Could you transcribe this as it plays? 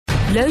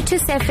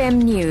Lotus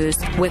FM News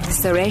with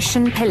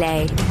Sureshan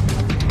Pillay.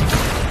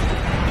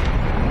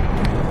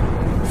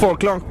 4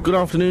 o'clock, good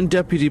afternoon.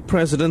 Deputy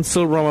President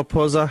Cyril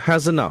Ramaphosa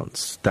has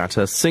announced that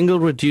a single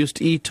reduced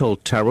e-toll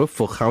tariff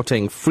for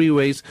Gauteng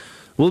freeways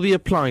will be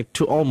applied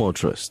to all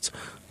motorists.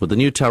 With the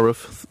new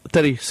tariff,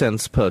 30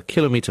 cents per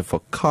kilometre for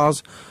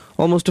cars,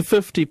 almost a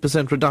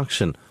 50%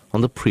 reduction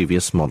on the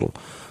previous model.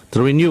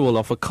 The renewal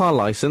of a car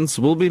licence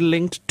will be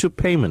linked to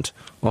payment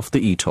of the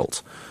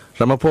e-tolls.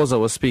 Ramaphosa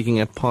was speaking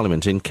at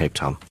Parliament in Cape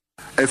Town.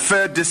 A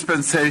fair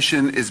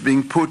dispensation is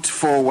being put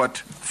forward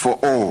for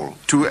all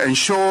to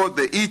ensure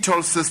the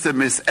e-toll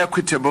system is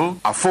equitable,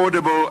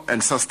 affordable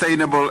and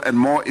sustainable and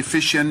more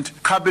efficient.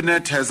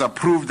 Cabinet has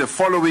approved the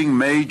following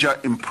major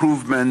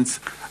improvements.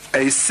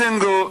 A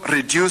single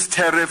reduced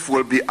tariff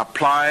will be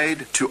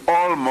applied to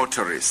all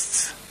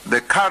motorists.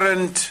 The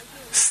current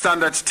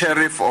standard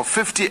tariff of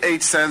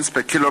 58 cents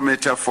per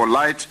kilometre for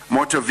light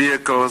motor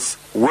vehicles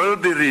will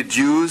be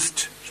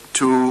reduced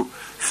to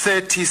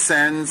 30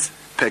 cents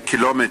per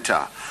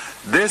kilometre.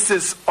 This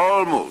is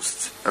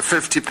almost a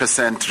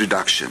 50%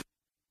 reduction.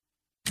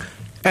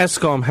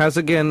 Eskom has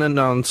again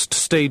announced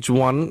Stage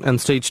 1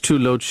 and Stage 2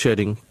 load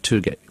shedding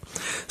today.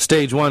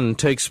 Stage 1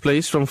 takes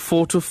place from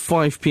 4 to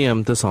 5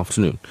 p.m. this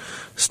afternoon.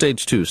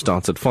 Stage 2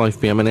 starts at 5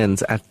 p.m. and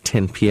ends at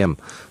 10 p.m.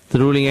 The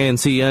ruling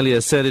ANC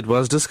earlier said it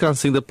was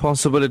discussing the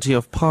possibility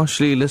of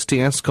partially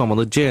listing Eskom on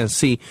the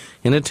JSE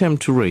in an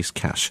attempt to raise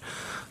cash.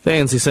 The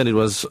ANC said it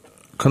was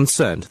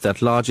concerned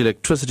that large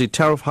electricity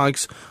tariff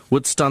hikes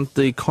would stunt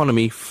the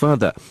economy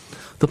further.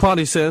 The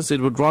party says it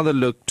would rather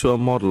look to a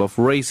model of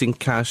raising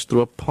cash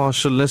through a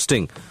partial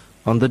listing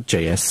on the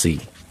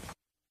JSE.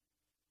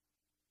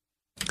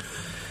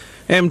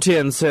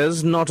 MTN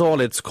says not all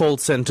its call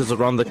centres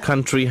around the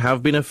country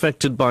have been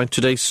affected by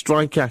today's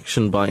strike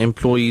action by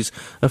employees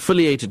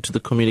affiliated to the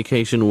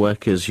Communication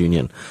Workers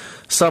Union.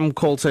 Some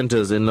call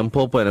centres in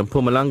Limpopo and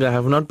Mpumalanga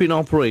have not been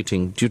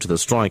operating due to the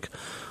strike.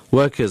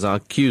 Workers are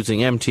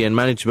accusing MTN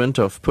management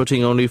of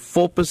putting only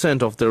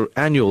 4% of their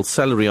annual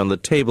salary on the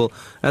table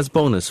as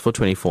bonus for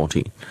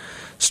 2014.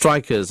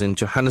 Strikers in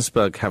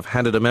Johannesburg have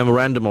handed a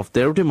memorandum of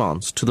their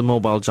demands to the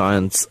mobile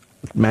giant's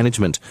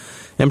management.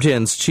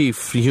 MTN's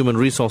Chief Human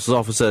Resources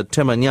Officer,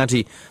 Tema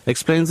Nyati,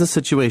 explains the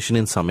situation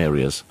in some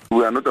areas.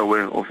 We are not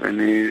aware of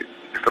any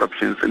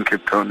disruptions in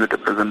Cape Town at the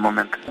present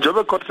moment.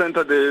 Joburg Court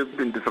Center, there have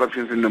been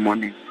disruptions in the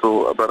morning,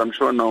 but I'm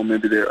sure now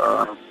maybe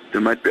they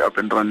might be up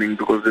and running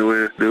because there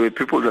were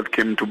people that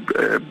came to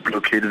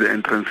blockade the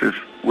entrances.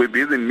 We're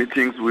busy in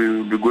meetings.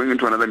 We'll be going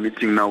into another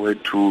meeting now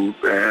to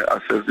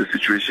assess the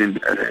situation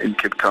in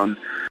Cape Town.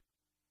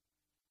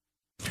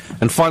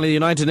 And finally, the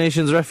United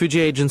Nations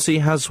Refugee Agency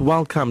has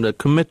welcomed a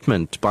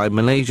commitment by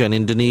Malaysia and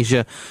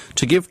Indonesia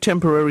to give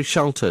temporary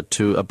shelter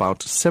to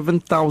about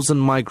 7,000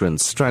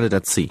 migrants stranded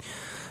at sea.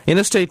 In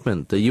a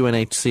statement, the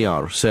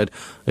UNHCR said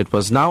it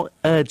was now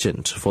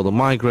urgent for the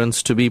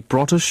migrants to be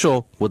brought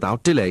ashore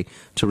without delay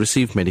to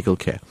receive medical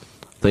care.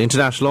 The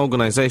International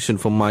Organization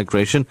for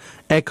Migration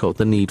echoed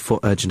the need for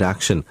urgent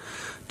action.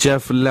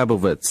 Jeff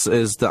Lebowitz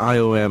is the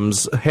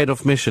IOM's head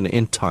of mission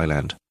in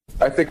Thailand.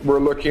 I think we're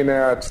looking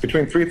at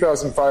between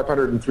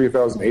 3,500 and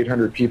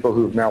 3,800 people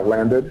who've now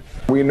landed.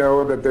 We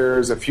know that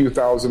there's a few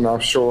thousand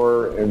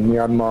offshore in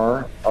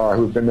Myanmar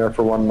who've been there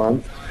for 1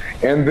 month.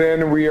 And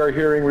then we are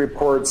hearing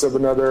reports of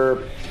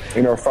another,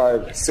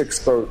 5,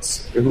 6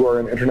 boats who are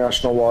in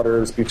international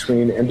waters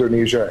between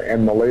Indonesia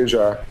and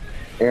Malaysia.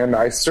 And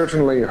I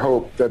certainly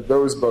hope that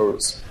those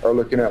boats are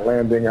looking at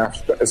landing,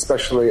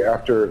 especially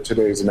after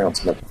today's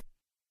announcement.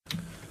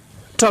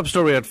 Top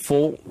story at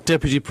 4.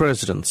 Deputy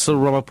President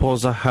Cyril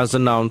Ramaphosa has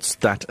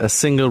announced that a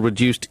single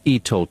reduced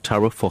e-toll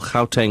tariff for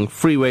Gauteng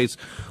freeways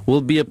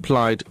will be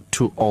applied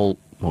to all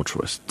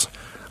motorists.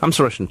 I'm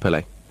Sureshan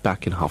Pillay.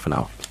 Back in half an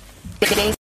hour.